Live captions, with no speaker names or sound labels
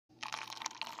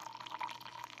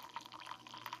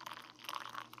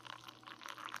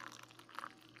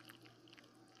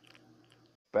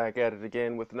Back at it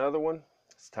again with another one.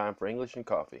 It's time for English and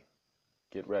coffee.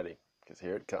 Get ready, because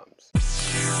here it comes.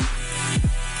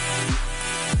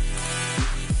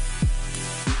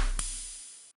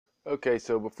 Okay,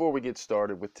 so before we get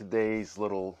started with today's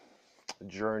little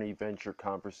journey, venture,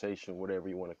 conversation, whatever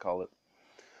you want to call it,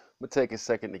 I'm going to take a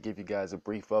second to give you guys a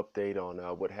brief update on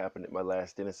what happened at my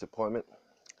last dentist appointment.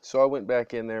 So I went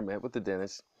back in there, met with the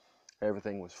dentist.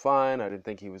 Everything was fine. I didn't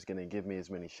think he was going to give me as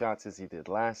many shots as he did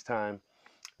last time.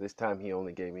 This time he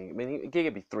only gave me, he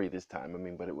gave me 3 this time.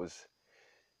 But it was,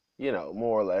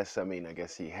 more or less. I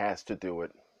guess he has to do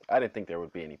it. I didn't think there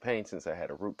would be any pain since I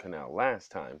had a root canal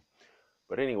last time.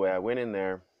 But anyway, I went in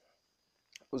there.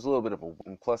 It was a little bit of a,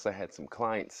 and plus I had some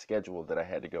clients scheduled that I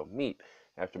had to go meet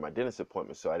after my dentist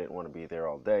appointment, so I didn't want to be there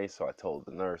all day. So I told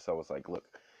the nurse, I was like, look,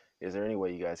 is there any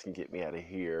way you guys can get me out of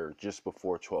here just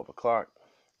before 12 o'clock?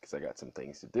 Because I got some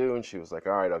things to do. And she was like,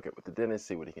 all right, I'll get with the dentist,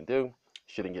 see what he can do.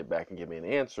 She didn't get back and give me an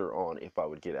answer on if I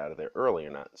would get out of there early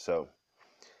or not. So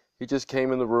he just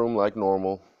came in the room like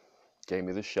normal, gave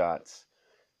me the shots,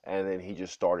 and then he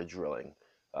just started drilling.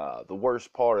 The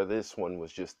worst part of this one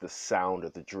was just the sound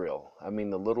of the drill.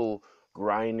 The little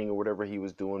grinding or whatever he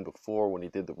was doing before when he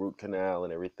did the root canal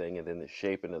and everything, and then the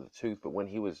shaping of the tooth. But when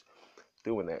he was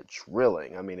doing that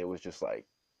drilling, it was just like,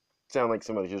 sound like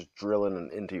somebody just drilling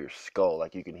into your skull.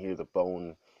 Like you can hear the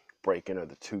bone breaking or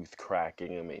the tooth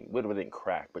cracking. It didn't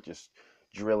crack, but just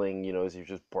drilling, as you're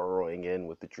just burrowing in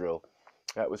with the drill.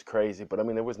 That was crazy, but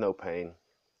there was no pain.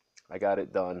 I got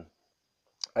it done.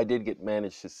 I did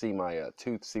manage to see my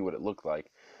tooth, see what it looked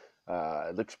like.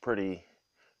 It looks pretty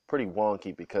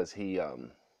wonky because he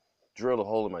drilled a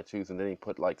hole in my tooth and then he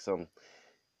put like some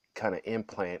kind of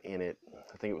implant in it.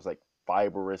 I think it was like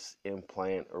fibrous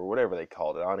implant or whatever they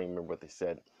called it. I don't even remember what they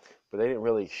said, but they didn't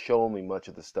really show me much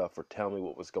of the stuff or tell me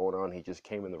what was going on. He just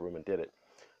came in the room and did it.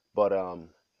 But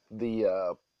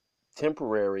the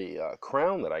temporary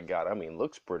crown that I got,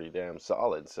 looks pretty damn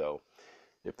solid. So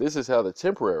if this is how the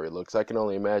temporary looks, I can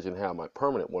only imagine how my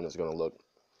permanent one is going to look.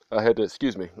 I had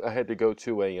to go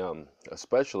to a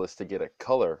specialist to get a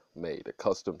color made, a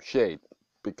custom shade,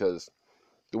 because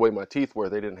the way my teeth were,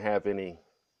 they didn't have any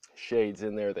shades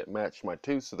in there that matched my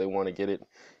tooth, so they want to get it,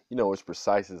 as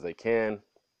precise as they can.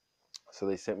 So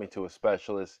they sent me to a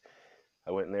specialist.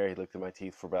 I went in there, he looked at my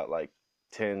teeth for about like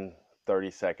 10,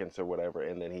 30 seconds or whatever,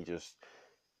 and then he just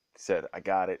said, I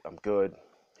got it, I'm good.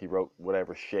 He wrote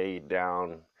whatever shade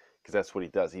down, because that's what he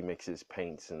does. He mixes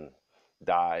paints and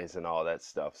dyes and all that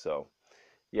stuff. So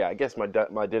yeah, I guess my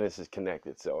dentist is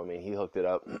connected. So he hooked it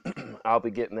up. I'll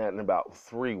be getting that in about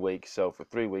 3 weeks. So for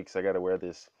 3 weeks, I got to wear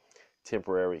this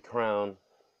temporary crown,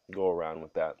 go around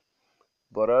with that.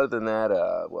 But other than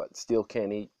that, still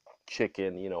can't eat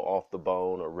chicken, off the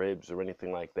bone or ribs or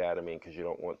anything like that. Because you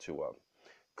don't want to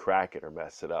crack it or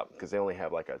mess it up, because they only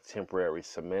have like a temporary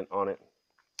cement on it.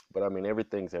 But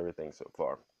everything's everything so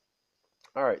far.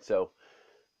 All right, so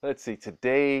let's see.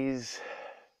 Today's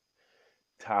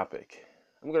topic.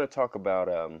 I'm going to talk about,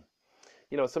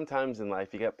 sometimes in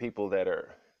life you got people that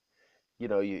are,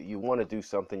 you want to do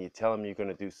something, you tell them you're going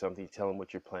to do something, you tell them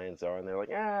what your plans are, and they're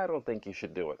like, I don't think you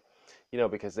should do it,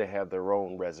 because they have their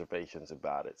own reservations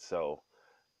about it. So,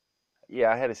 yeah,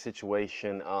 I had a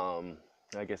situation,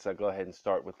 I guess I'll go ahead and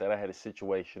start with that. I had a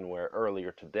situation where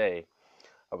earlier today,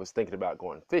 I was thinking about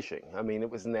going fishing. It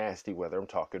was nasty weather. I'm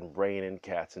talking rain and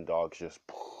cats and dogs, just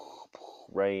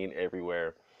rain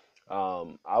everywhere.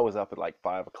 I was up at like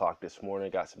 5 o'clock this morning,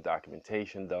 got some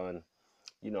documentation done.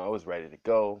 I was ready to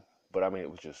go, but it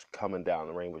was just coming down.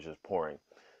 The rain was just pouring.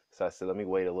 So I said, let me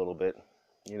wait a little bit,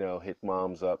 hit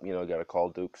mom's up, got to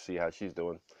call Duke, see how she's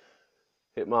doing.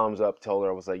 Hit mom's up, told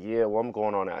her, I was like, yeah, well, I'm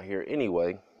going on out here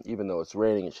anyway, even though it's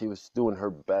raining. And she was doing her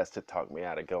best to talk me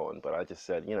out of going. But I just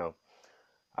said,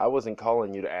 I wasn't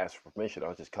calling you to ask for permission. I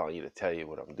was just calling you to tell you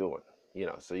what I'm doing,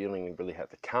 so you don't even really have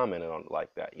to comment on it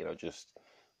like that,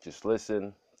 just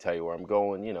listen, tell you where I'm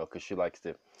going, because she likes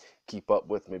to keep up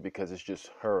with me, because it's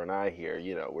just her and I here,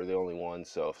 we're the only ones.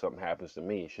 So if something happens to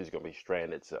me, she's going to be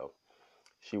stranded. So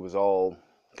she was all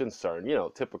concerned,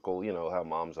 typical, how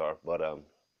moms are. But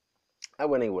I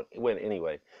went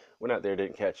anyway, went out there,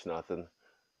 didn't catch nothing.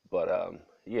 But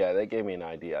yeah, that gave me an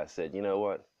idea. I said, you know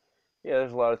what? Yeah,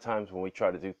 there's a lot of times when we try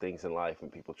to do things in life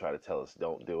and people try to tell us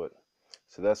don't do it.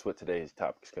 So that's what today's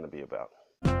topic is going to be about.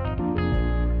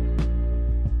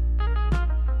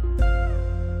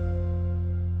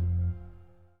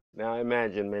 Now, I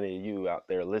imagine many of you out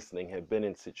there listening have been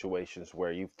in situations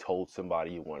where you've told somebody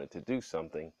you wanted to do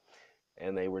something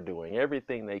and they were doing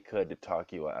everything they could to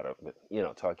talk you out of it,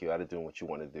 talk you out of doing what you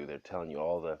want to do. They're telling you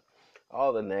all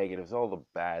the negatives, all the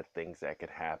bad things that could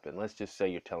happen. Let's just say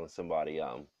you're telling somebody,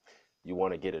 you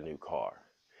want to get a new car.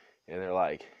 And they're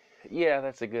like, yeah,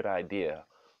 that's a good idea.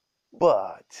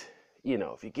 But,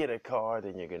 if you get a car,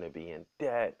 then you're going to be in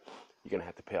debt. You're going to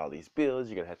have to pay all these bills.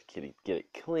 You're going to have to get it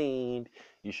cleaned.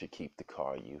 You should keep the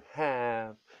car you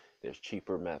have. There's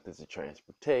cheaper methods of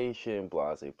transportation,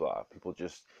 blah, blah, blah. People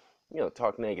just,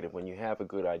 talk negative when you have a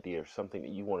good idea or something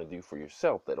that you want to do for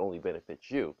yourself that only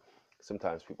benefits you.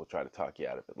 Sometimes people try to talk you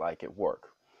out of it, like at work.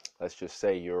 Let's just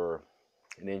say you're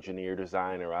an engineer,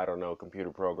 designer, I don't know,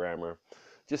 computer programmer,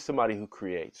 just somebody who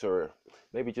creates, or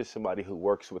maybe just somebody who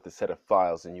works with a set of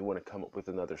files and you want to come up with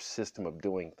another system of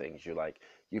doing things. You're like,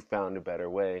 you found a better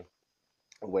way,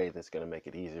 a way that's going to make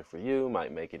it easier for you,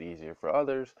 might make it easier for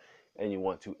others, and you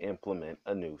want to implement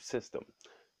a new system.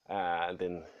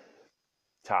 Then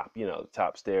the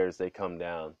top stairs, they come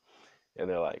down and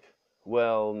they're like,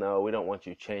 well, no, we don't want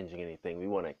you changing anything. We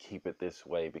want to keep it this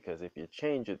way because if you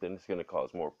change it, then it's going to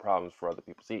cause more problems for other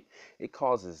people. See, it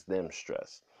causes them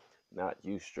stress, not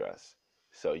you stress.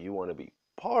 So you want to be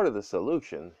part of the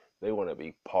solution. They want to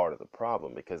be part of the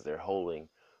problem because they're holding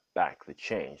back the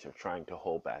change. They're trying to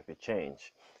hold back the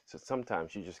change. So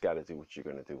sometimes you just got to do what you're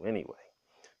going to do anyway.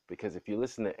 Because if you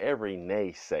listen to every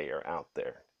naysayer out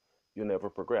there, you'll never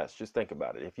progress. Just think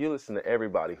about it. If you listen to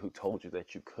everybody who told you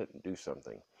that you couldn't do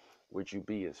something, would you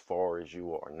be as far as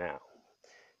you are now?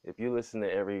 If you listen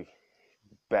to every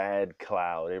bad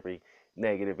cloud, every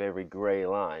negative, every gray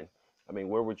line,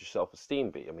 where would your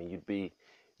self-esteem be? You'd be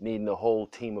needing a whole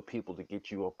team of people to get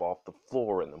you up off the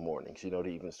floor in the mornings, to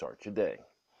even start your day.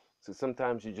 So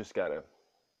sometimes you just got to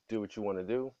do what you want to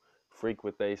do, freak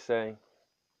what they say,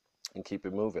 and keep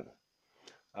it moving.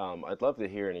 I'd love to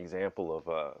hear an example of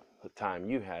a time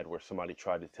you had where somebody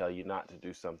tried to tell you not to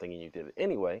do something and you did it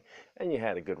anyway, and you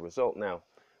had a good result. Now,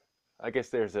 I guess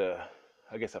there's a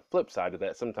flip side to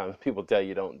that. Sometimes people tell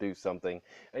you don't do something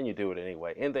and you do it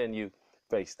anyway, and then you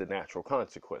face the natural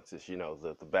consequences,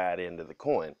 the bad end of the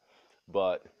coin.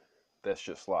 But that's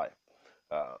just life.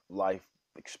 Life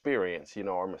experience,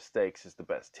 our mistakes is the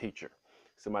best teacher.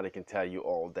 Somebody can tell you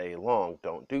all day long,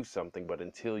 don't do something, but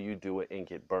until you do it and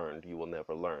get burned, you will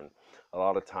never learn. A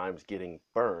lot of times getting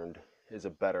burned is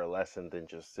a better lesson than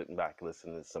just sitting back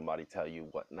listening to somebody tell you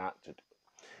what not to do.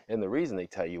 And the reason they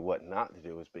tell you what not to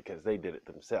do is because they did it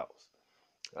themselves.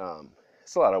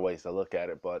 It's a lot of ways to look at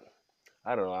it, but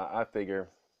I don't know. I figure,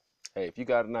 hey, if you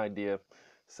got an idea,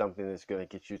 something that's going to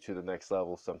get you to the next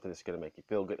level, something that's going to make you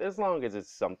feel good, as long as it's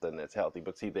something that's healthy.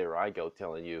 But see, there I go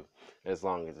telling you, as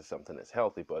long as it's something that's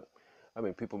healthy. But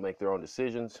people make their own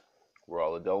decisions. We're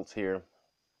all adults here.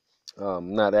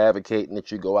 Not advocating that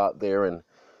you go out there and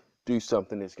do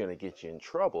something that's going to get you in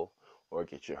trouble or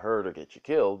get you hurt or get you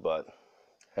killed. But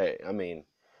hey,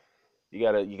 you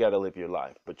gotta live your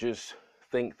life. But just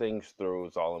think things through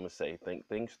is all I'm gonna say. Think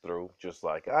things through, just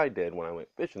like I did when I went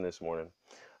fishing this morning.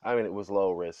 It was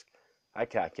low risk. I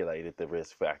calculated the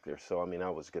risk factor, so I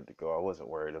was good to go. I wasn't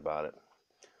worried about it.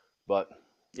 But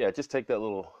yeah, just take that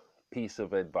little piece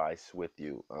of advice with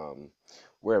you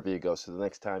wherever you go. So the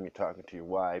next time you're talking to your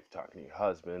wife, talking to your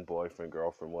husband, boyfriend,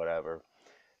 girlfriend, whatever,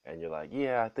 and you're like,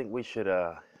 yeah, I think we should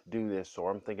do this,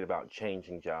 or I'm thinking about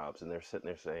changing jobs, and they're sitting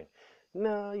there saying,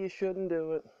 no, you shouldn't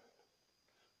do it.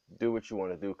 Do what you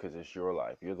want to do because it's your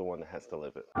life. You're the one that has to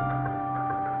live it.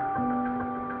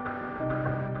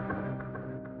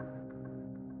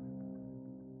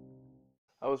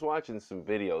 I was watching some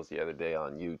videos the other day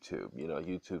on YouTube.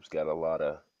 YouTube's got a lot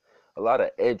of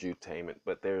edutainment,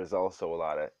 but there's also a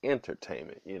lot of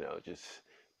entertainment. Just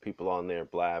people on there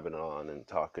blabbing on and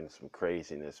talking some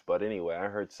craziness. But anyway, I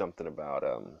heard something about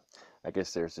I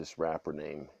guess there's this rapper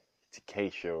named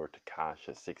Takesha or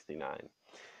Takasha 69.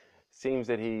 Seems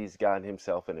that he's gotten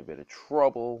himself in a bit of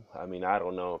trouble. I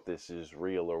don't know if this is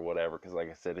real or whatever, because like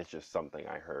I said, it's just something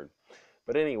I heard.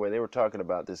 But anyway, they were talking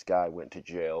about this guy went to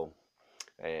jail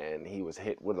and he was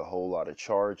hit with a whole lot of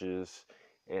charges,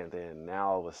 and then now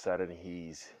all of a sudden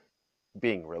he's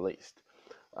being released.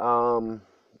 Um,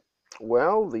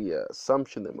 well, the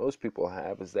assumption that most people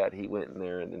have is that he went in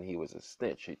there and then he was a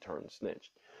snitch. He turned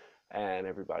snitch, and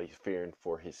everybody's fearing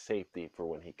for his safety for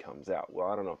when he comes out. Well,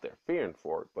 I don't know if they're fearing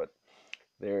for it, but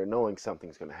they're knowing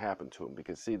something's going to happen to him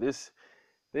because see this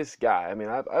guy,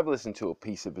 I've listened to a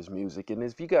piece of his music, and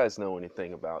if you guys know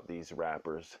anything about these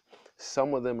rappers,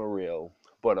 some of them are real,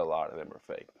 but a lot of them are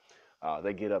fake.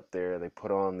 They get up there, they put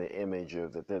on the image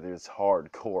of that they're this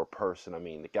hardcore person.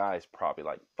 The guy's probably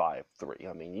like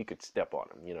 5'3". You could step on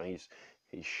him.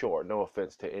 He's short. No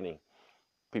offense to any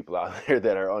people out there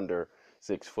that are under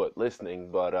 6 foot listening,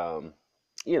 but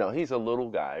he's a little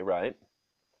guy, right?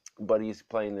 But he's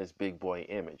playing this big boy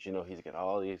image. He's got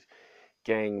all these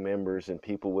gang members and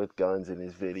people with guns in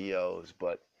his videos,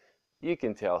 but you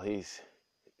can tell he's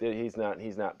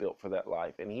not built for that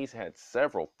life. And he's had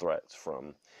several threats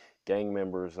from gang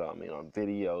members, on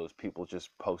videos, people just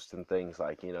posting things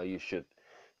like, you should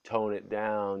tone it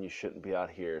down. You shouldn't be out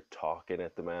here talking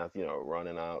at the mouth,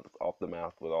 running out off the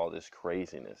mouth with all this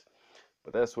craziness.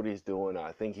 But that's what he's doing.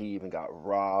 I think he even got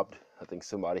robbed. I think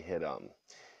somebody had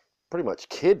pretty much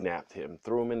kidnapped him,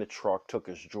 threw him in the truck, took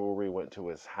his jewelry, went to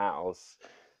his house,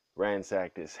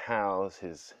 ransacked his house.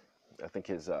 I think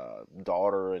his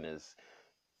daughter and his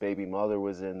baby mother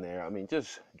was in there. I mean,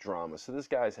 just drama. So this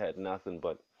guy's had nothing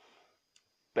but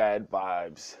bad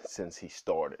vibes since he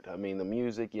started. I mean, the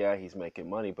music, yeah, he's making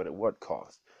money, but at what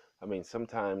cost? I mean,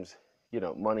 sometimes,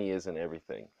 money isn't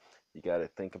everything. You got to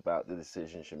think about the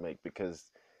decisions you make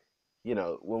because,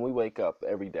 when we wake up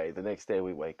every day, the next day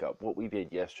we wake up, what we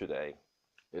did yesterday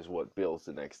is what builds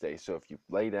the next day. So if you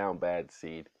lay down bad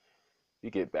seed, you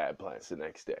get bad plants the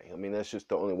next day. I mean, that's just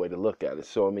the only way to look at it.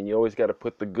 So, I mean, you always got to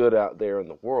put the good out there in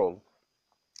the world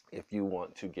if you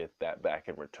want to get that back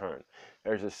in return.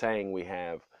 There's a saying we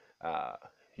have,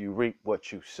 you reap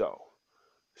what you sow.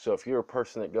 So if you're a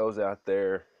person that goes out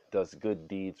there, does good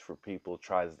deeds for people,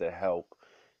 tries to help,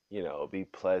 be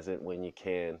pleasant when you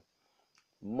can,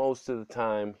 most of the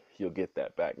time you'll get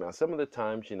that back. Now, some of the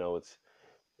times,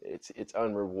 it's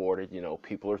unrewarded.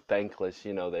 People are thankless.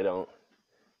 They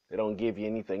don't give you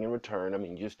anything in return. I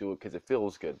mean, you just do it because it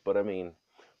feels good. But I mean,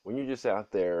 when you're just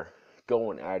out there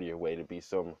going out of your way to be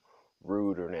some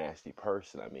rude or nasty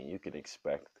person, I mean, you can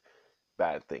expect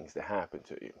bad things to happen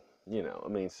to you. I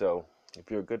mean, so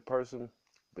if you're a good person,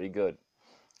 be good.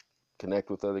 Connect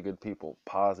with other good people.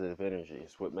 Positive energy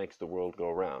is what makes the world go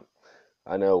around.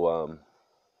 I know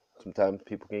sometimes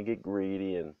people can get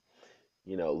greedy and,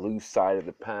 lose sight of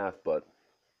the path, but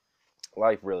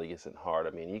life really isn't hard. I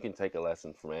mean, you can take a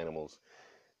lesson from animals.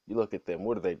 You look at them,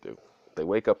 what do? They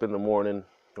wake up in the morning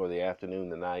or the afternoon,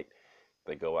 the night.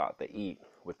 They go out, they eat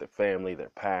with their family, their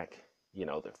pack,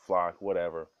 their flock,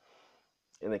 whatever,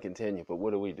 and they continue. But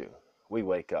what do? We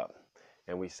wake up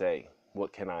and we say,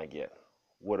 what can I get?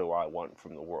 What do I want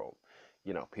from the world?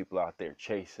 People out there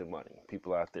chasing money,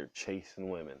 people out there chasing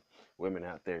women, women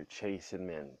out there chasing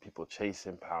men, people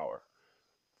chasing power.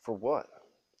 For what?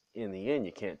 In the end,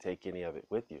 you can't take any of it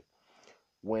with you.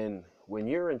 When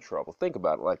you're in trouble, think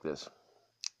about it like this.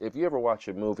 If you ever watch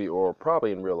a movie, or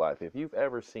probably in real life, if you've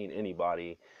ever seen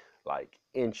anybody like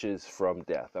inches from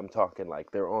death, I'm talking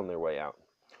like they're on their way out,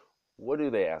 what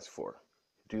do they ask for?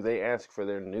 Do they ask for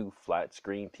their new flat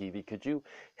screen TV? Could you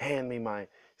hand me my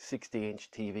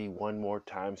 60-inch TV one more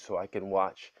time so I can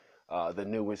watch the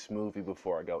newest movie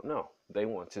before I go? No, they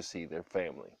want to see their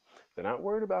family. They're not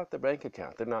worried about the bank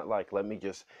account. They're not like, let me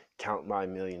just count my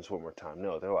millions one more time.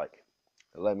 No, they're like,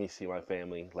 let me see my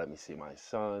family. Let me see my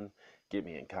son. Get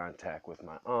me in contact with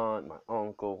my aunt, my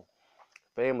uncle.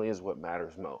 Family is what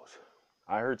matters most.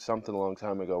 I heard something a long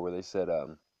time ago where they said,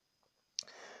 a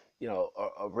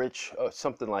rich,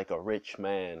 something like a rich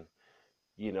man,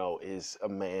 is a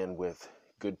man with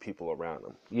good people around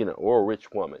him, or a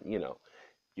rich woman,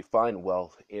 You find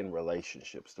wealth in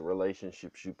relationships, the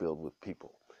relationships you build with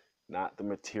people, not the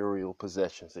material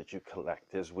possessions that you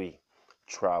collect as we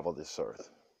travel this earth.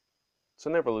 So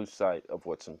never lose sight of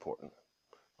what's important.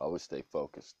 Always stay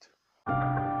focused.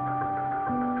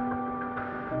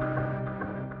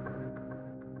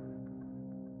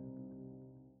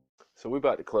 So we're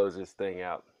about to close this thing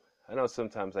out. I know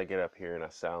sometimes I get up here and I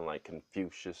sound like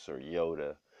Confucius or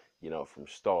Yoda, from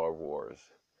Star Wars.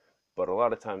 But a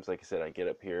lot of times, like I said, I get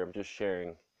up here, I'm just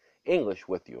sharing English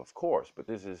with you, of course, but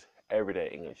this is everyday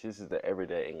English. This is the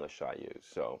everyday English I use.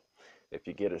 So if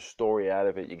you get a story out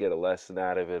of it, you get a lesson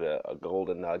out of it, a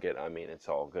golden nugget, I mean, it's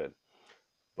all good.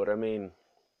 But I mean,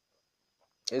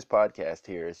 this podcast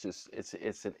here is just,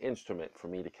 it's an instrument for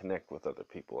me to connect with other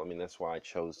people. I mean, that's why I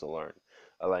chose to learn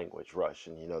a language,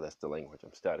 Russian. That's the language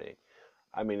I'm studying.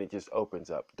 I mean, it just opens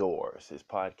up doors. This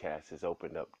podcast has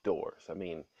opened up doors. I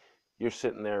mean, you're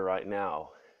sitting there right now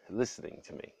listening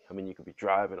to me. I mean, you could be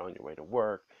driving on your way to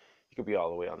work. You could be all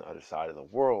the way on the other side of the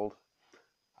world.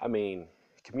 I mean,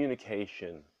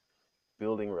 communication,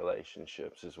 building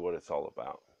relationships is what it's all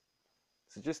about.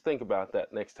 So just think about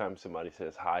that next time somebody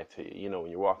says hi to you. When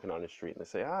you're walking on the street and they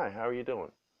say, hi, how are you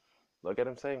doing? Look at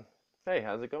them saying, hey,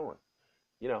 how's it going?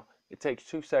 It takes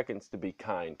 2 seconds to be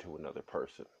kind to another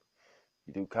person.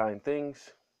 You do kind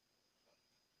things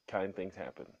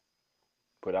happen.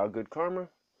 Put out good karma,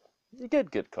 you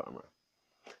get good karma.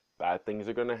 Bad things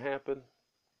are going to happen,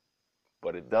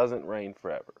 but it doesn't rain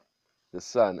forever. The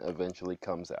sun eventually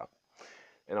comes out.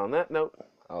 And on that note,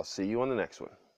 I'll see you on the next one.